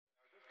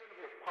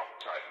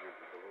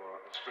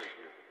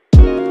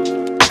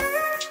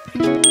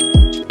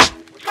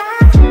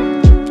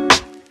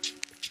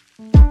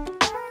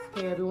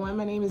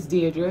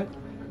Deirdre,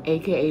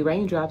 aka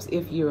Raindrops.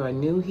 If you are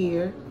new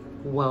here,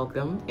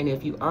 welcome. And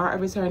if you are a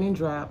returning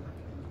drop,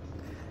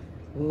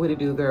 what it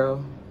do,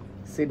 girl?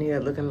 Sitting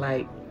here looking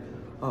like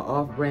an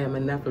off-brand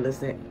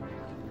monopolisant.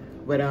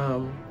 But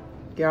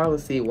y'all will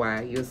see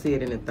why. You'll see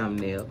it in the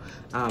thumbnail.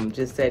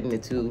 Just setting the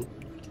two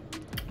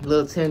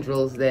little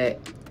tendrils that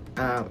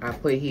I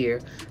put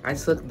here. I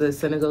took the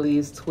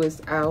Senegalese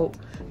twist out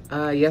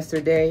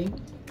yesterday.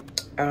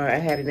 I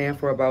had it in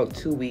for about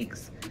 2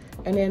 weeks.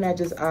 And then I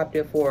just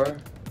opted for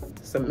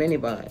some mini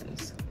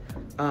buns.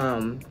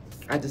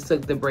 I just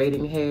took the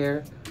braiding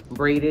hair,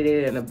 braided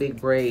it in a big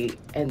braid,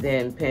 and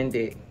then pinned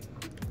it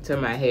to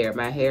my hair.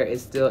 My hair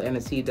is still in a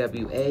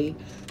TWA,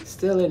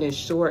 still in its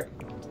short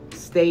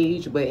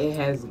stage, but it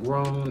has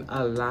grown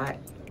a lot.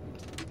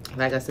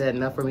 Like I said,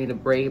 enough for me to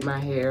braid my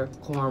hair,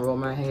 cornrow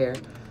my hair,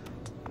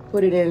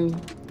 put it in,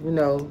 you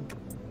know,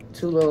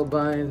 2 little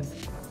buns,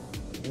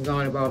 and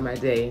going about my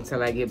day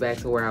until I get back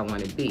to where I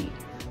want to be.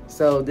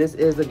 So this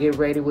is a get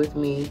ready with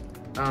me.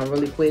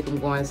 Really quick, I'm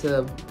going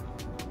to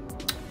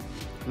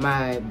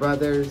my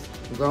brother's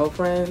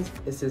girlfriend's.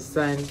 It's his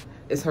son.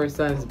 It's her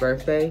son's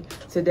birthday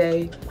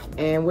today,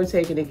 and we're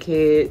taking the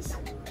kids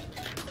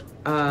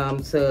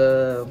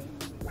to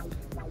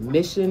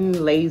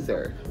Mission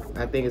Laser,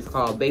 I think it's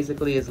called.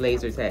 Basically, it's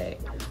laser tag.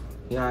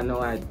 Y'all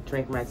know I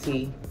drink my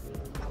tea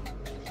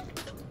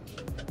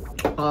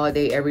all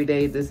day, every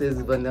day. This is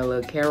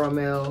Vanilla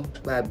Caramel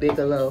by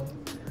Bigelow.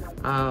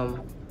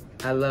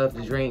 I love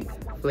to drink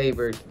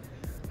flavored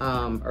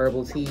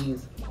herbal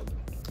teas.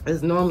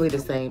 It's normally the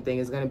same thing.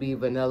 It's gonna be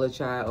vanilla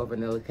chai or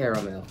vanilla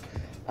caramel.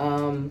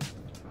 I'm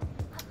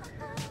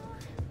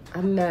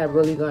not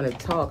really gonna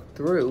talk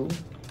through,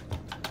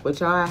 but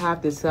y'all, I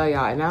have to tell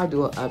y'all, and I'll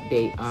do an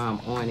update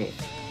on it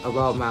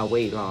about my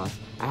weight loss.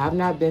 I have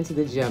not been to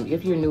the gym.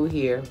 If you're new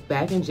here,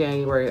 back in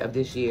January of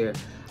this year,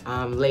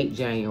 late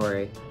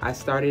January, I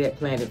started at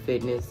Planet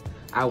Fitness.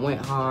 I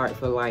went hard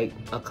for like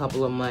a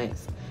couple of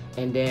months,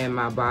 and then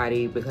my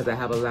body, because I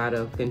have a lot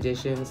of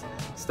conditions,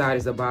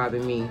 started to bother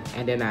me,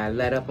 and then I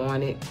let up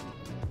on it.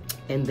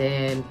 And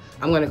then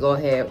I'm gonna go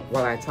ahead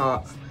while I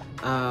talk.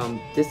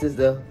 This is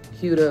the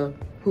Huda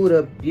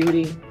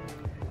Beauty.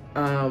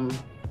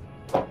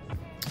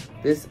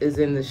 This is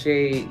in the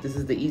shade, this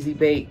is the Easy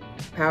Bake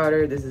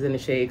powder. This is in the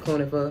shade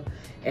Conifer.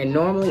 And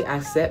normally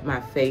I set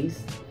my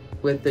face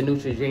with the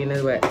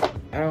Neutrogena, but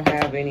I don't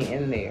have any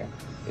in there.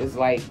 It's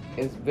like,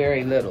 it's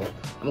very little.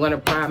 I'm gonna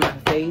prime my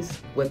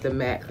face with the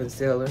matte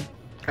concealer.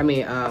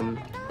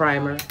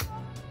 Primer,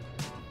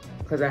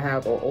 because I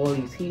have an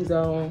oily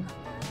T-zone,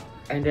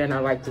 and then I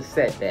like to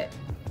set that.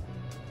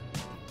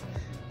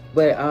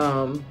 But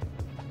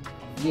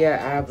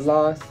yeah, I've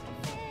lost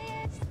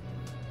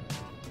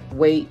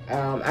weight.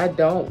 I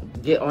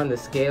don't get on the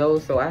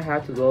scales, so I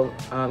have to go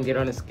get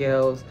on the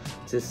scales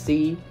to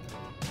see.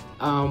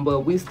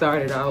 But we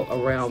started out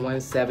around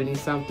 170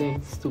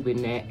 something, stupid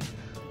neck.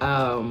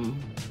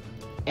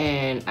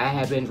 And I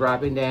have been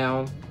dropping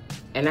down,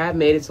 and I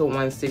made it to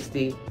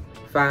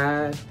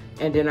 165,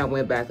 and then I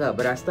went back up.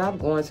 But I stopped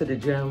going to the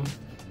gym.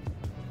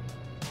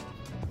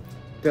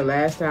 The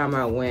last time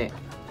I went,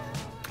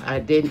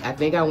 I think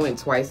I went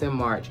twice in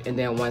March and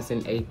then once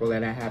in April,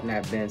 and I have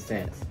not been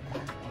since.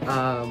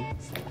 I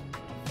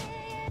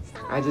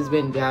just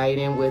been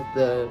dieting with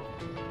the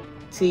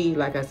tea.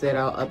 Like I said,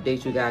 I'll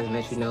update you guys and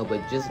let you know,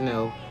 but just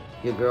know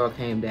your girl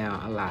came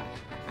down a lot.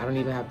 I don't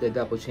even have the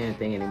double chin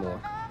thing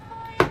anymore.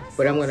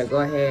 But I'm gonna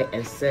go ahead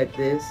and set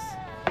this.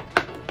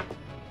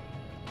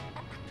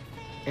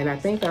 And I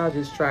think I'll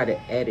just try to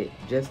edit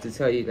just to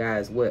tell you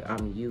guys what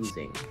I'm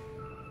using.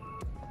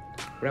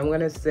 But I'm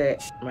gonna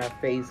set my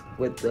face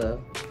with the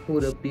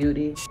Huda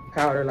Beauty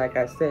powder, like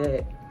I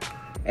said.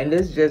 And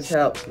this just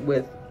helps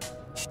with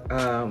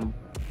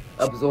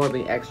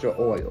absorbing extra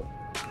oil.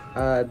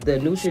 The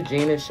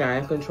Neutrogena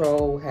Shine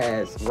Control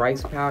has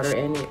rice powder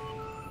in it.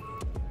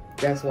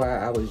 That's why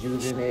I was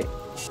using it.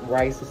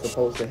 Rice is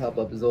supposed to help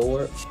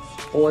absorb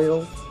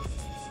oil.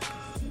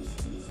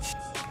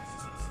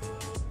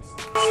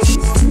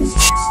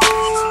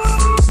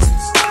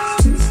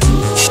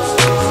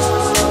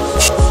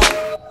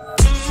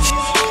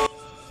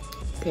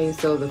 Okay,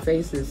 so the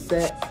face is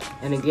set.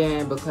 And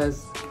again,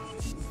 because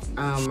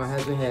my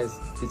husband has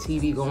the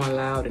TV going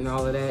loud and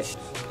all of that,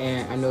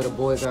 and I know the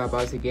boys are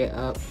about to get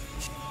up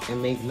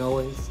and make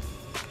noise,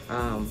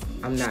 I'm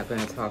not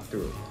gonna talk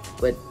through.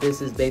 But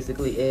this is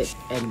basically it,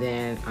 and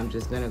then I'm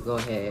just gonna go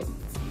ahead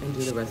and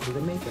do the rest of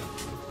the makeup.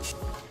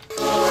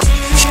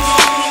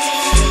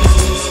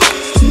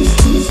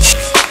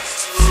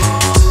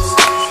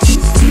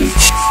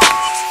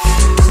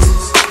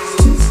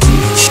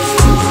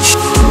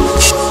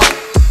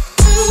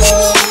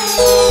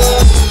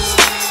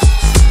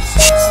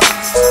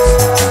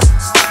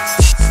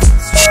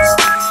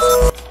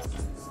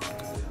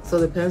 So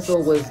the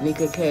pencil was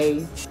Nika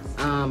K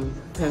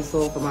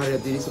pencil from out of the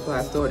beauty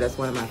supply store. That's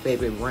one of my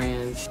favorite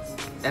brands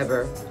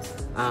ever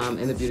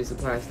in the beauty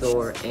supply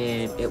store,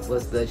 and it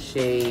was the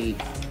shade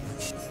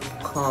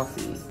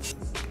Coffee.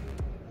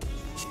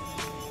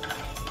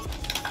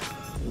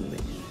 Let me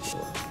make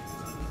sure.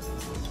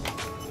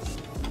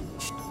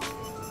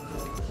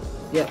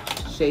 Yep,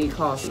 Shade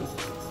Coffee.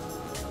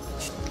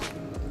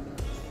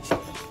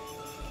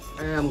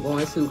 I am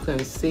going to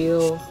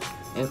conceal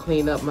and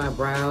clean up my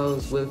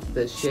brows with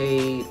the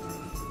shade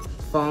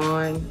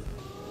Fawn.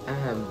 I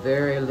have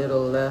very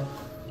little left.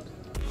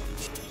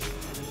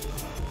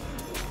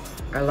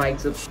 I like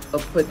to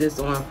put this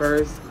on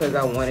first because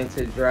I want it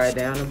to dry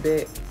down a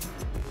bit.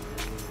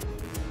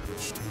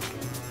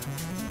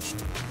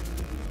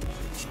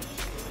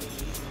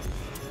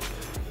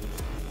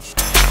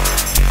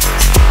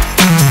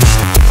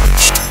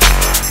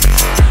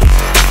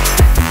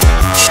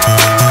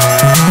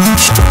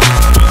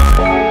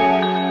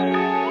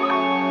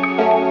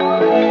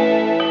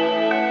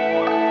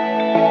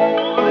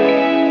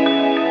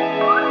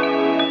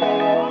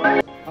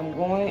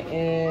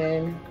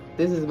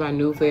 This is my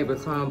new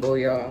favorite combo,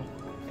 y'all.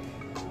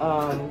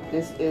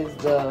 This is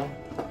the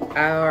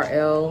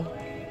IRL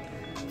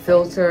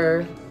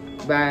filter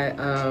by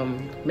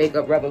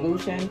Makeup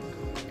Revolution.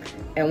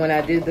 And when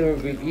I did the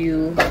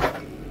review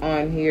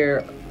on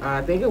here,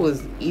 I think it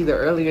was either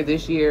earlier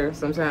this year,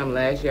 sometime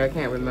last year, I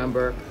can't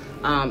remember.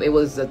 It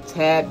was a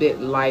tad bit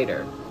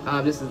lighter.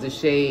 This is the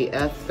shade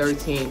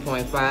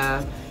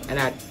F13.5, and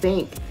I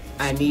think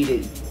I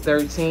needed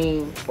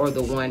 13 or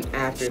the one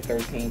after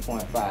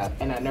 13.5,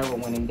 and I never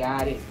went and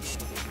got it.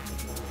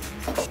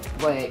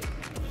 But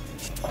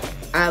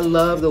I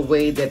love the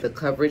way that the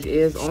coverage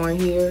is on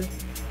here,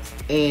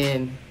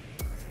 and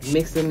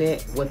mixing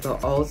it with the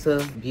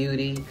Ulta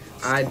Beauty.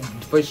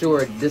 For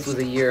sure, this was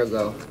a year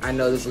ago. I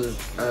know this was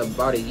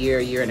about a year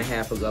and a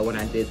half ago when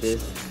I did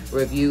this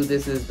review.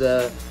 This is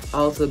the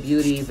Ulta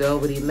Beauty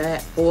Velvety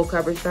Matte Full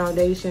Coverage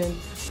Foundation.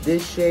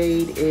 This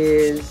shade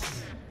is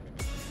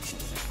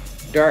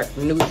dark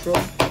neutral.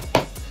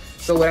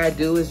 So what I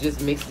do is just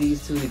mix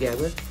these two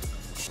together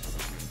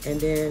and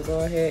then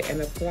go ahead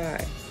and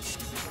apply.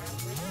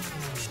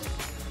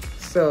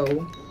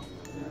 So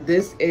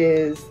this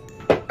is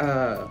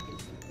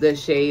the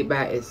shade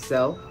by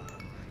itself,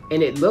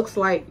 and it looks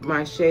like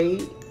my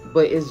shade,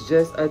 but it's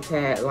just a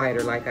tad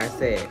lighter, like I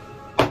said.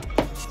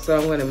 So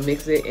I'm gonna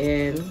mix it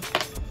in.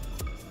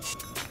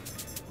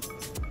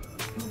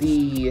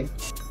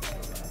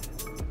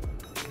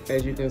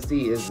 As you can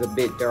see, is a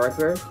bit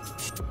darker.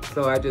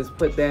 So I just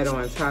put that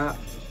on top.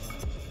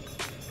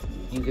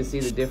 You can see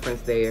the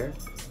difference there.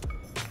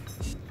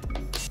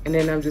 And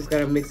then I'm just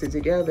gonna mix it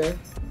together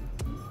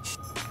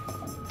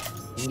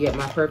and get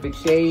my perfect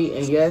shade.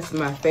 And yes,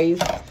 my face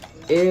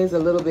is a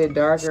little bit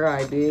darker.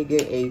 I did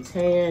get a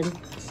tan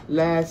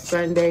last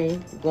Sunday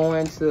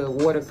going to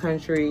Water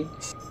Country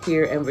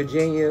here in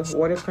Virginia.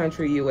 Water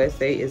Country,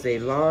 USA is a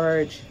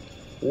large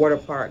water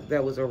park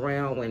that was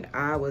around when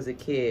I was a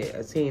kid,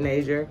 a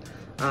teenager.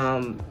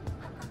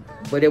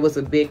 But it was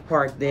a big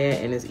park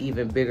then, and it's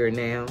even bigger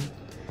now.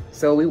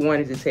 So we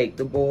wanted to take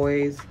the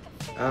boys.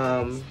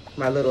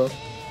 My little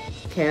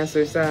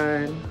Cancer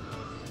sign,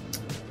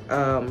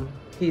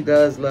 he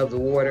does love the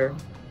water,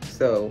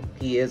 so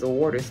he is a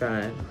water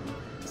sign.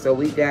 So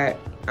we got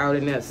out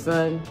in that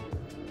sun,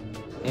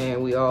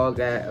 and we all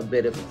got a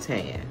bit of a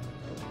tan.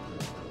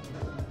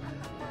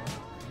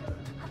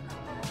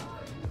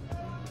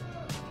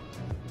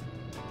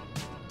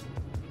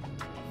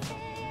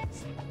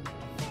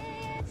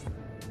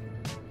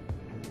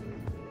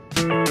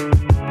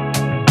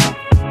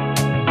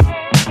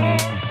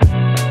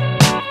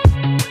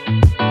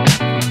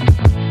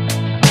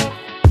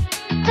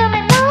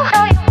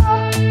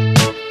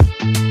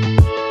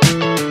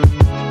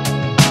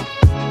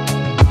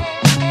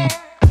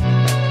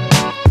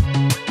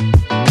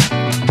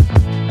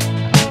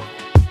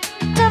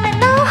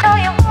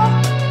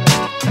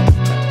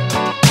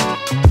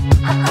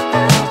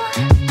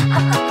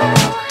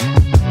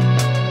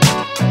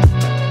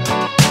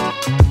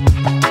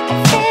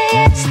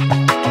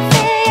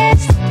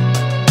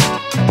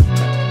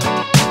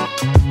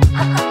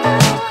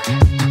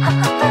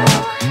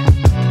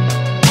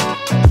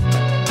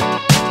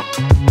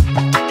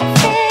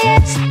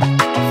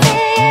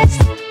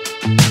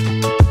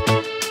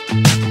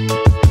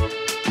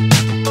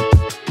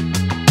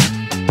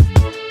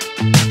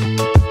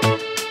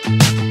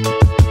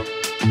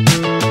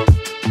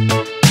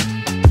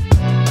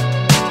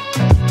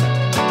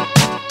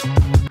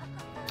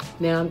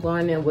 Now I'm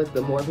going in with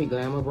the Morphe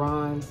Glamour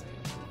Bronze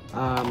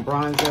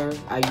bronzer.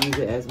 I use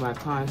it as my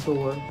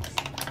contour.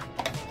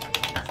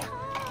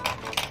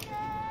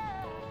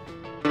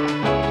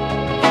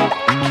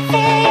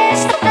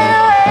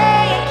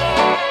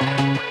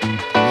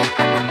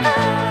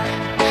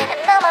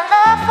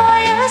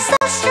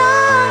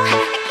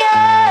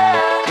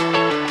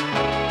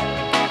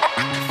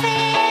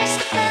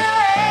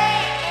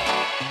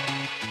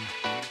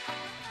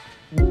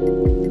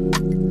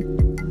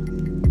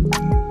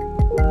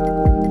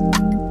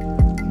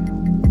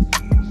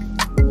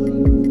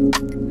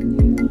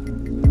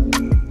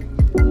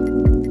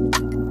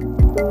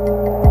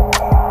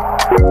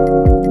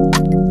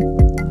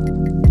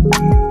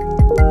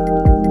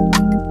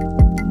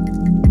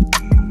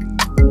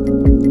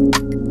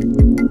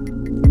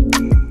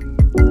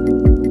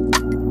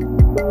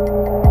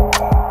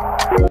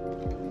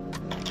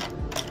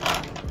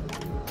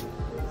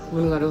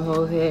 I'm gonna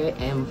go ahead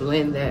and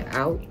blend that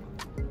out.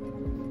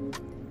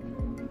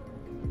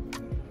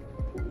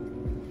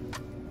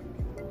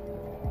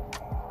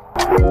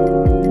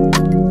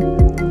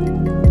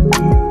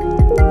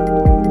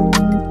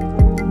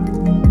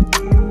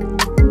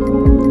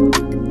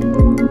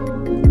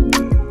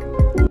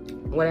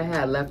 What I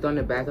had left on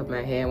the back of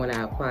my hand when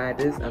I applied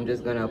this, I'm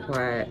just gonna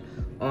apply it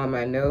on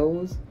my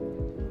nose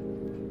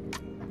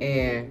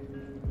and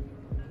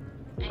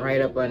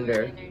right up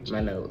under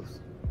my nose.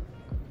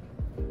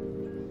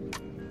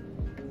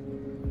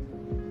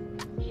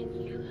 Can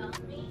you help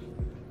me?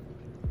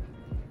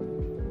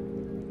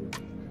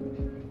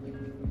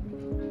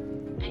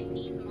 I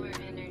need more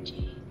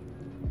energy.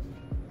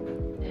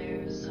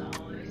 There's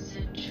always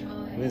a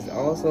choice. This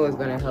also is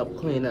gonna help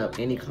clean up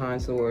any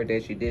contour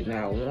that you did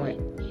not want.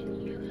 Can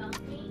you help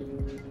me?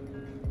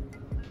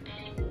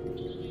 I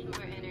need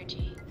more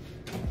energy.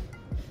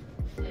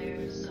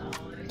 There's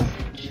always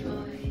a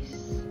choice.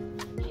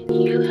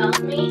 Can you help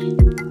me?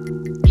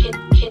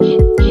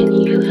 Can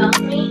you help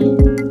me?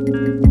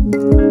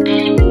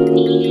 I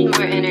need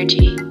more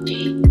energy.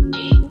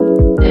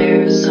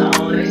 There's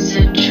always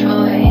a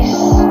choice.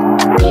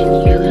 Can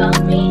you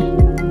help me?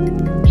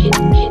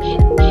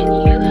 Can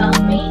you help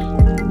me?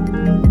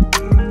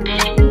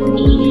 I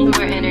need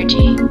more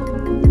energy.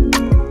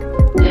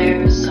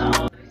 There's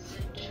always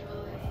a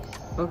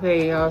choice.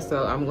 Okay, y'all,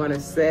 so I'm gonna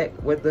set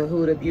with the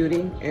Huda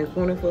Beauty and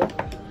Funiful.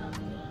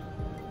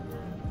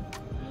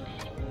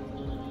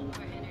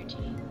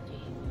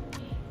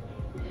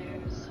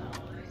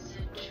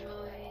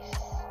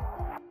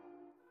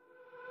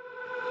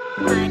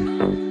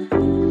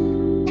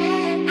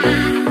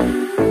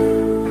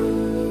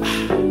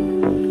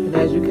 And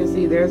as you can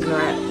see, there's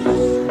not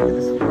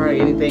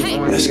probably anything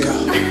on here.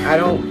 I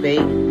don't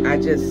bake, I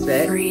just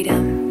set.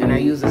 Freedom. And I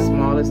use the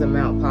smallest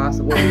amount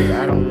possible because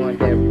I don't want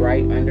that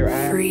bright under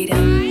eye. Freedom.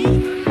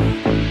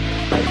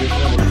 I just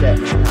want to set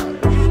my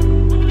powder.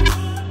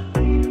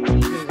 I'm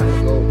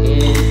gonna go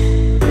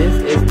in. This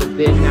is the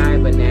Big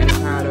 9 banana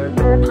powder and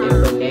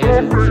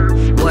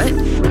banana. What?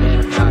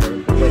 Banana powder,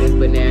 but it's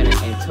banana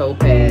and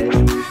topaz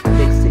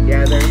mixed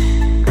together.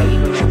 I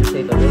even like to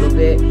take a little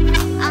bit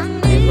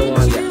and go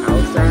on the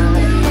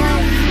outside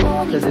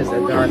because it's a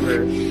darker,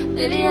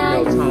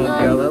 toned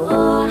yellow.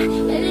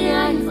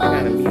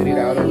 Kind of mute it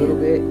out a little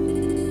bit.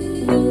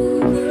 And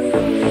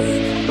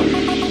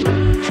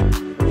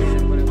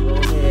I'm gonna go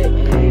ahead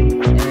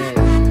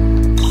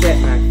and set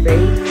my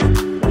face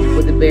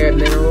with the Bare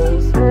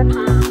Minerals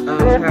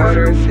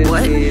powder.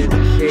 This is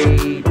the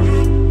shade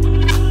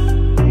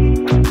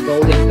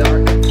Golden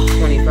Dark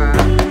 25.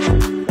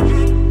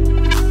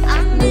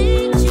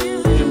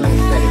 And I'm gonna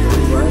set it with a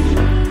brush.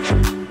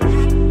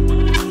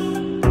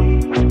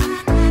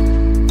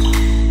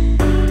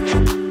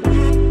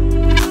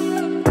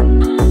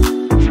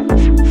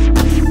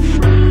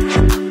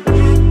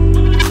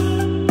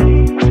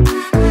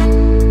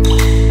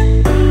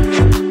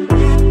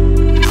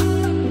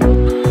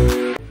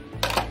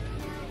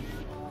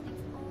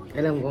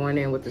 And I'm going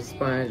in with the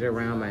sponge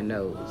around my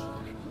nose.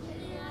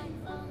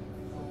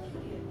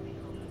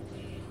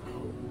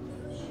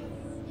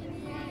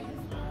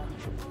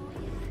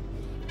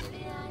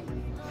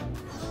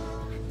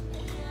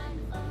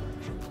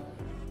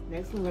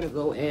 Next, I'm gonna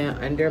go in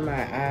under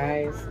my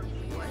eyes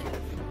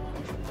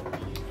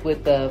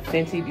with the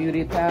Fenty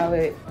Beauty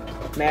palette,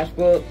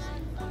 Matchbooks,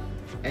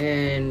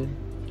 and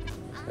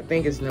I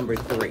think it's number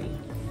 3.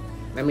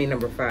 I mean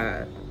number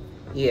 5.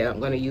 Yeah, I'm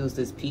gonna use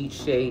this peach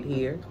shade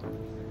here,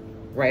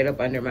 right up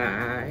under my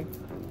eye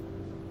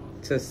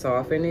to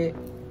soften it.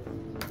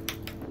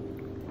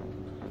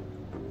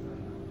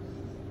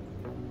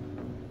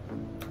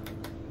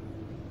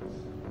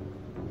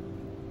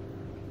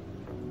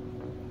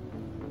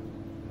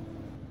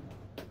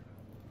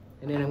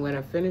 And then I'm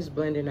gonna finish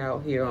blending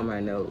out here on my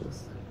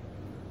nose.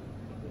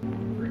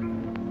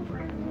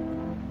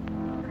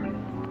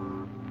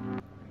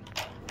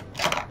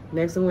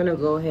 Next, I'm gonna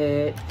go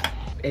ahead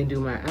and do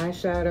my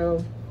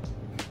eyeshadow.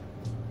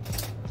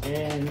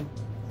 And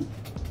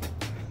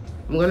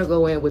I'm gonna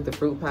go in with the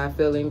Fruit Pie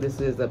Filling.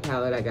 This is a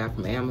palette I got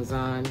from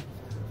Amazon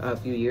a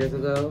few years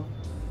ago.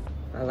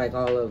 I like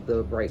all of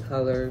the bright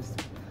colors.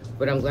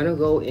 But I'm gonna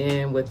go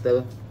in with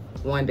the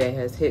one that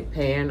has hit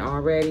pan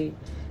already.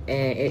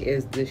 And it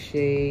is the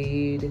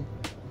shade,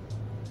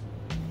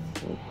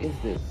 what is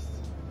this?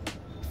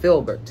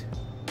 Filbert.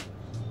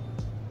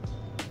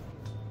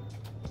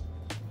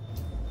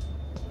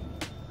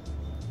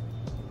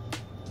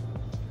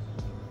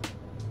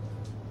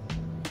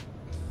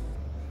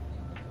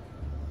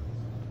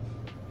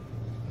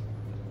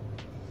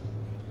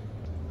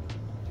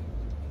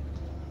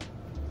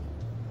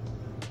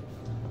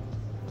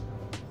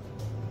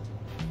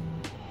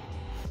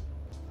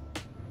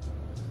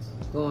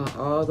 Going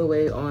all the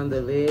way on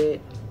the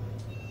lid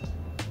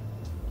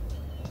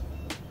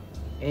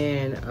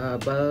and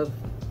above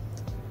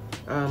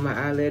my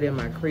eyelid and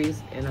my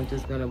crease, and I'm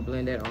just gonna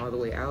blend it all the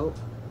way out.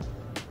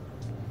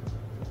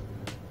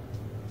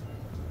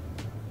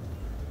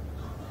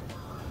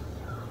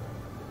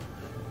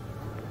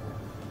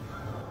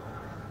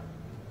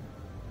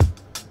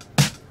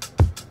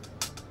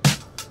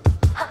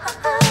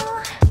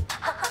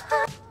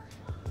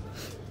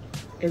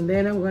 And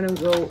then I'm gonna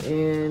go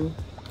in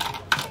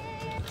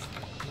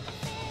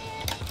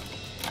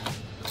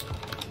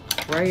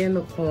right in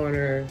the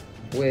corner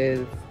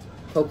with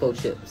cocoa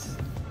chips.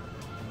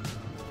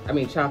 I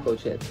mean choco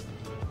chips.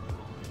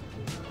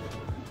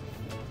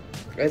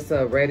 It's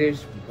a reddish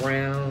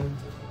brown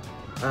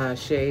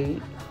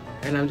shade,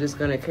 and I'm just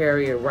gonna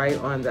carry it right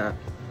on the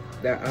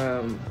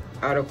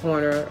outer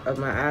corner of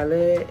my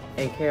eyelid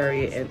and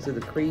carry it into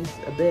the crease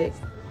a bit.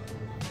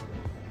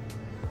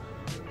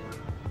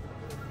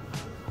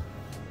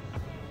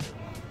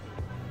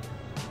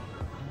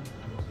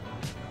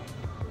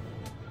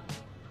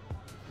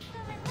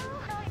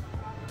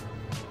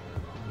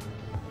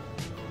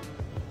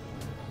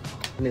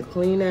 And to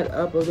clean that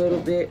up a little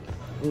bit,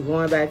 I'm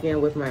going back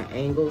in with my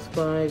angle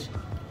sponge,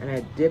 and I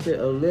dip it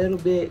a little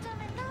bit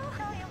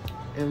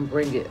and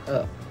bring it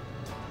up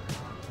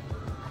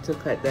to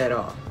cut that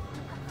off.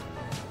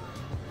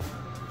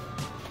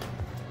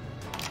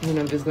 And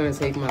I'm just gonna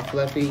take my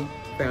fluffy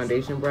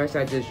foundation brush.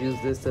 I just use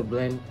this to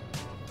blend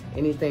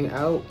anything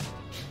out,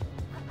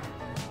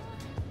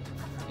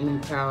 any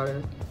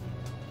powder.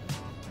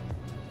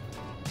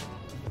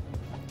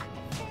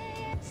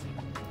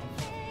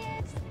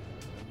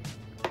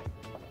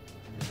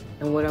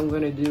 And what I'm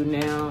gonna do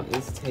now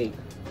is take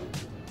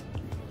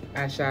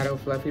eyeshadow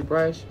fluffy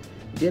brush,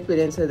 dip it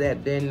into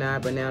that Ben Nye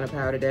banana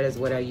powder. That is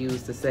what I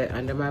use to set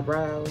under my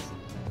brows.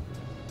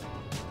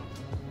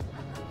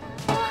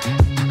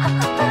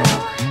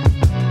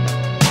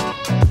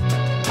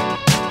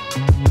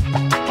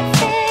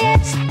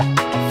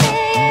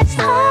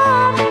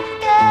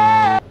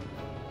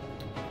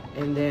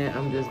 And then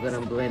I'm just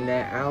gonna blend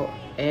that out,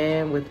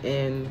 and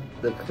within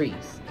the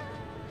crease,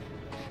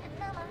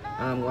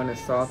 I'm gonna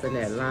soften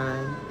that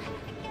line.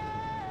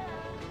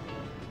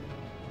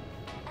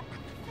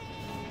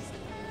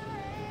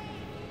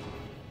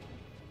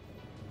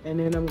 And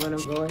then I'm gonna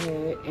go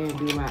ahead and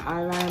do my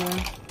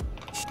eyeliner.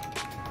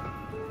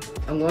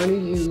 I'm going to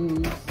use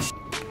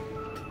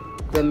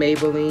the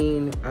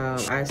Maybelline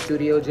Eye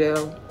Studio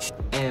Gel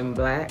in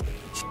black.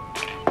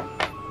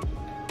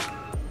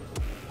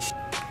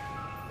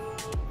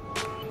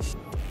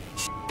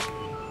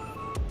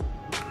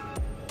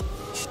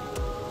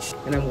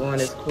 And I'm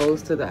going as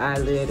close to the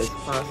eyelid as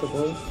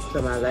possible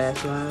to my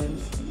lash line.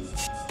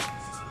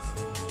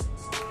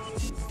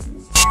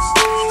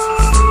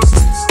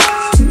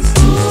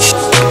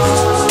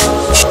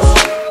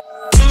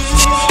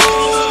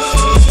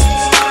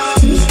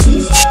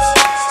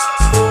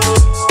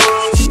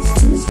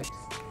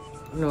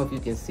 I don't know if you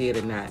can see it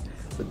or not,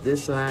 but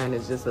this line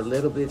is just a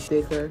little bit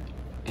thicker,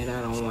 and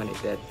I don't want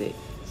it that thick.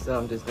 So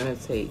I'm just gonna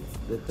take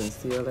the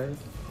concealer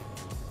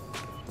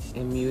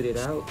and mute it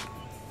out.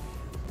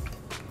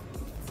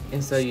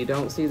 And so you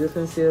don't see the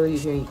concealer, you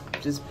can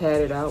just pat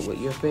it out with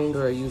your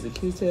finger or use a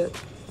Q-tip.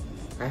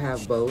 I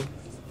have both,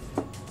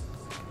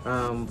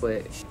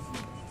 but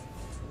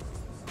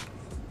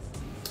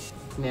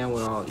now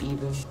we're all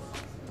even.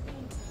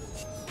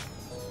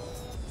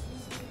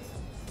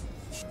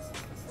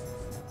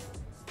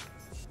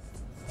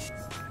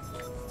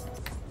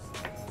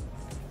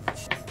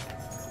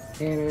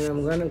 And then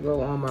I'm gonna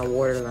go on my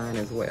waterline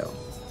as well.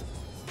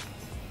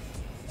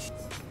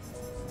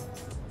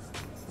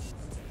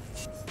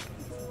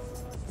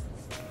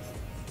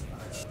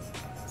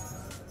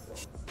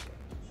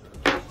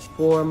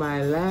 For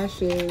my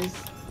lashes,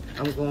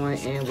 I'm going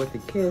in with the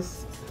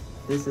Kiss.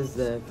 This is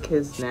the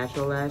Kiss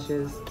Natural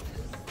Lashes.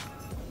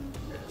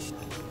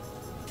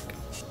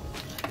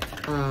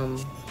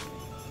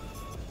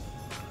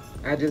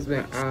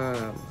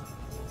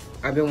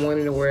 I've been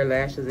wanting to wear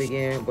lashes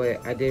again,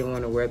 but I didn't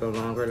want to wear the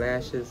longer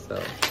lashes,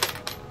 so,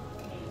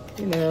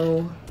 you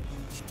know,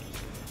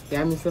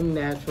 got me some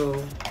natural.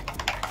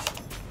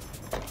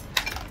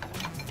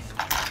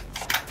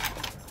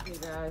 Okay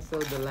guys, so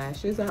the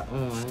lashes are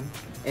on,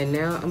 and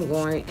now I'm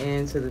going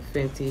into the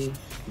Fenty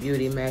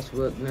Beauty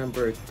Matchbook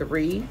number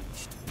 3,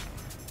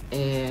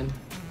 and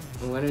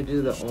I'm going to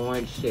do the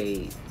orange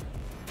shade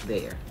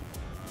there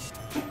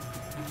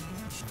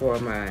for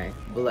my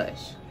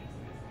blush.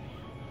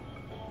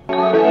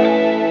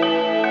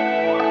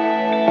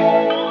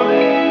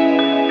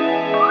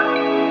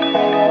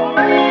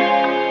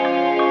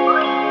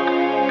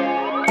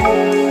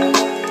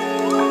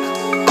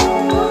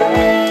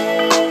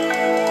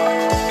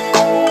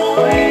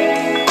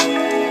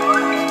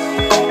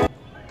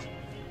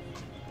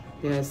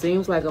 Yeah, it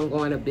seems like I'm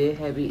going a bit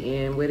heavy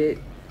in with it.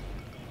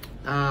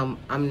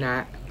 I'm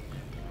not.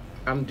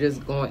 I'm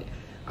just going,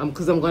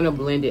 because I'm going to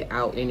blend it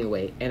out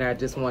anyway, and I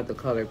just want the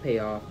color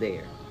payoff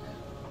there.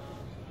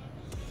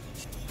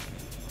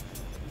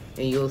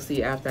 And you'll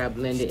see after I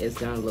blend it, it's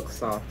going to look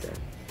softer.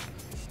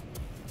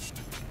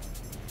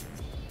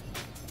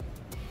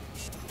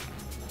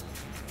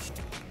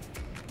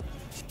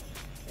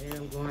 And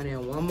I'm going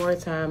in one more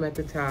time at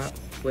the top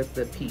with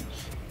the peach.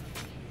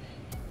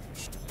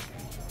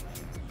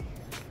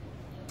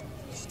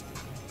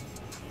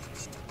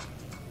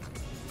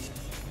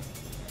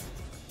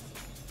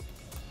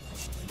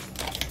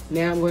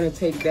 Now I'm going to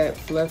take that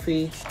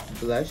fluffy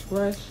blush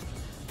brush,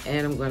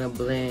 and I'm going to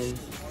blend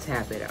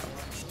tap it out.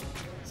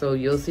 So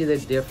you'll see the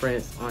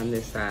difference on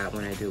this side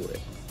when I do it.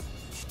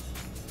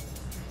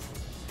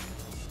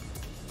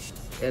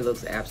 It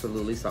looks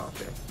absolutely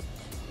softer.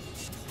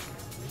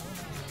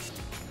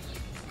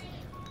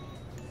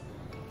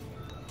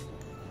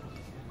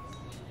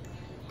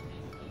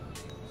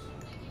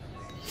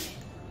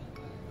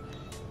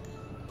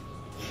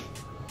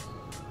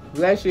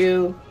 Bless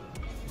you.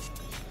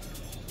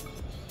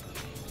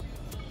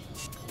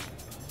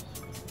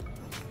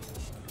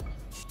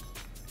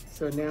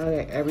 So now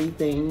that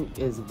everything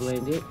is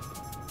blended,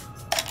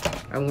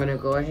 I'm gonna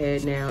go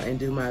ahead now and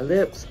do my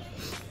lips.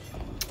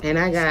 And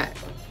I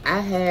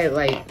had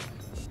like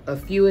a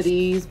few of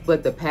these,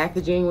 but the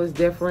packaging was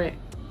different.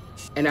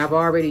 And I've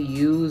already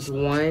used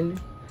one.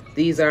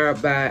 These are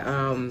by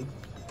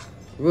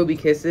Ruby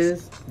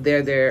Kisses.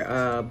 They're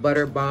their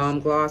Butter Balm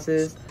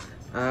glosses.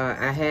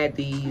 I had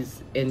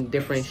these in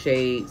different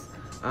shades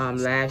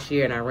last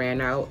year and I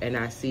ran out, and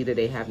I see that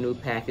they have new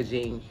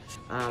packaging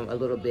a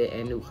little bit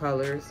and new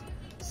colors.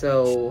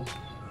 So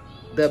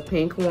the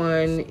pink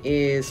one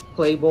is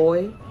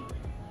Playboy.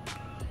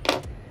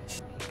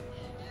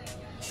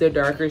 The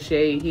darker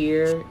shade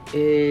here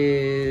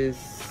is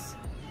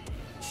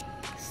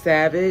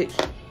Savage.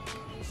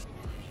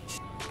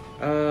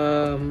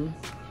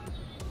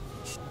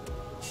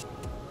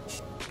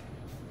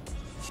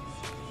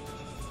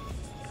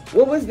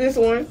 What was this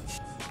one?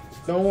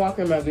 Don't walk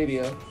in my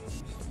video.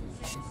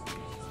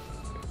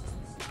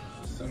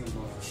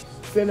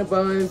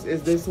 Cinnabons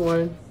is this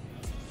one.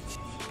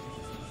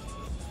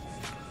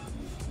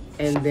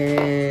 And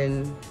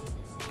then,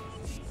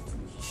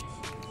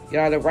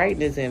 y'all, the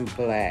writing is in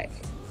black.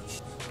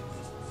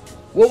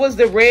 What was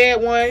the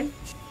red one?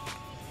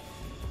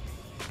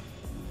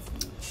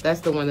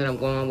 That's the one that I'm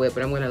going with,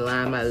 but I'm gonna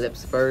line my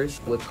lips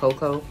first with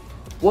Cocoa.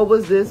 What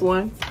was this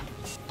one?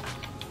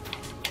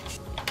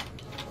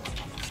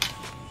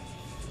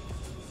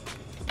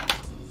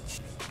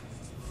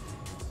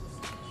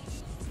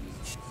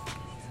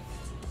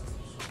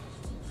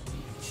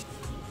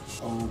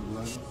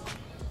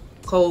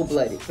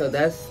 Cold-blooded. So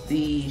that's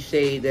the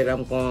shade that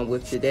I'm going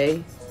with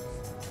today.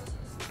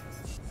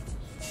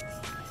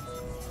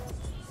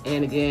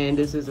 And again,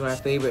 this is my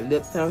favorite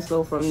lip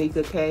pencil from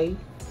Nika K.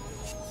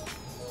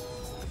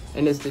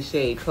 And it's the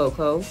shade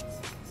Cocoa.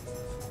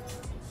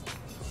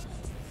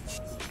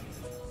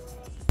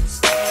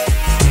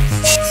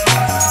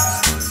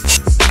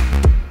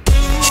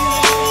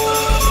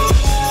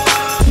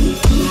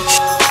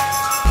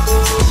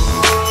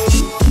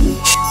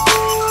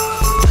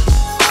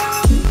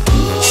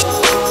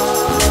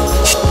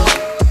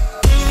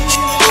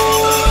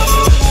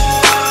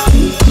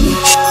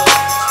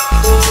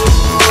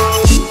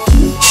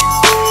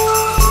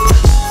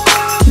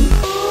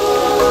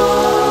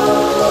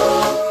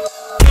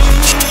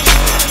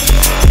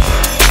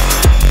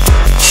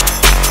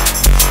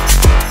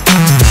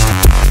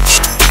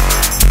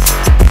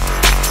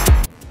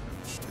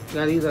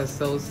 Now these are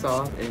so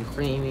soft and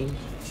creamy.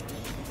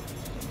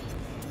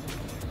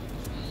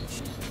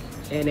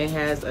 And it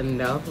has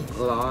enough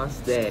gloss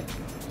that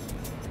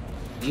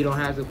you don't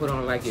have to put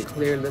on like your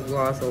clear lip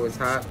gloss over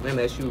top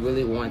unless you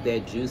really want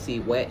that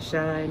juicy wet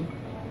shine.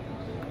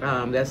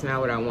 That's not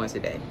what I want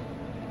today.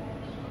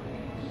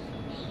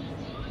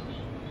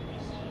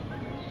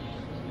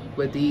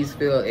 But these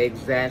feel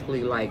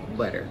exactly like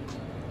butter.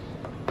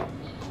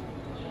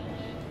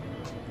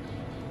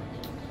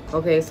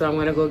 Okay, so I'm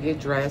gonna go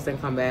get dressed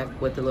and come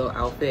back with the little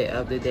outfit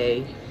of the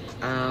day.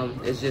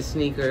 It's just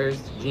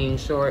sneakers, jean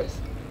shorts,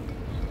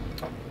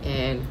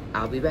 and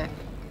I'll be back.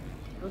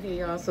 Okay,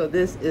 y'all, so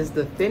this is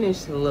the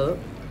finished look.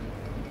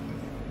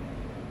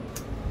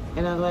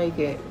 And I like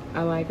it.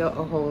 I like it a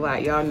whole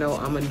lot. Y'all know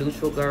I'm a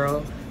neutral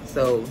girl,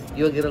 so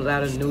you'll get a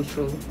lot of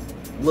neutral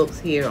looks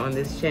here on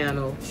this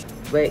channel.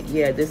 But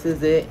yeah, this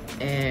is it.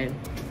 And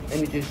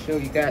let me just show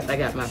you guys. I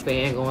got my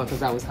fan going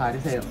because I was hot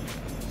as hell.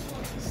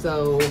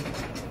 So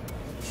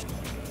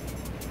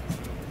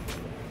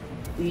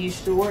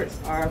these shorts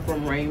are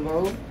from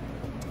Rainbow.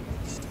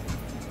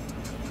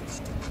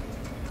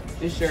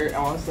 This shirt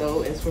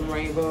also is from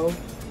Rainbow.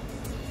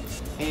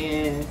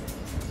 And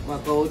my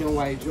gold and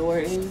white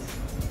Jordans.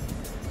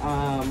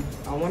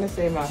 I want to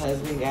say my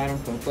husband got them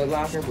from Foot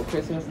Locker for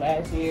Christmas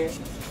last year.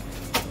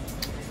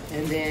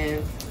 And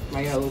then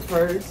my yellow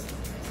purse,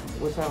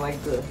 which I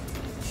like to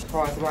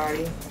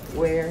crossbody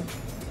wear,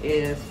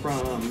 is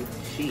from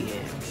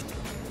Shein.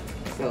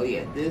 So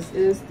yeah, this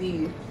is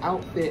the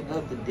outfit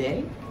of the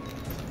day.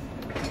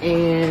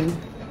 And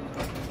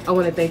I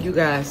want to thank you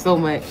guys so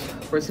much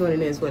for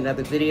tuning in to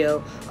another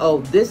video. Oh,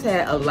 this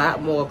had a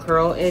lot more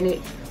curl in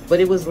it, but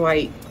it was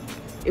like,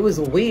 it was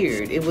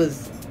weird. It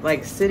was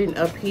like sitting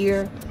up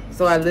here.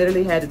 So I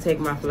literally had to take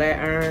my flat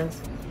irons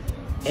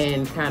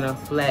and kind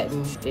of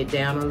flatten it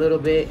down a little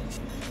bit,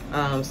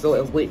 so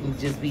it wouldn't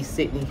just be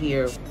sitting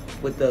here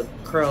with the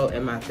curl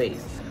in my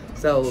face.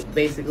 So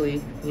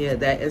basically, yeah,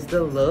 that is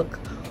the look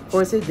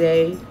for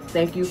today.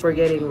 Thank you for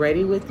getting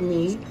ready with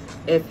me.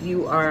 If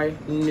you are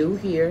new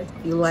here,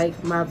 you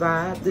like my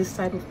vibe, this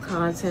type of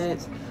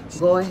content,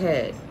 go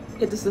ahead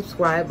hit the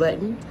subscribe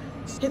button,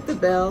 hit the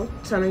bell,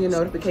 turn on your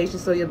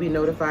notifications so you'll be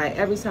notified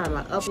every time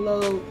I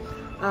upload.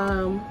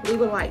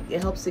 Leave a like.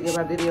 It helps to get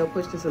my video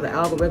pushed into the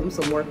algorithm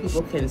so more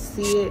people can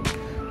see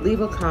it.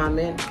 Leave a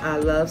comment. I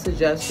love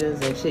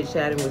suggestions and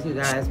chit-chatting with you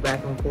guys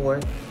back and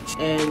forth.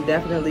 And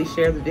definitely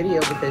share the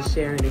video because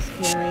sharing is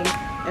caring.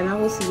 And I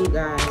will see you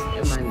guys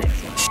in my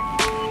next one.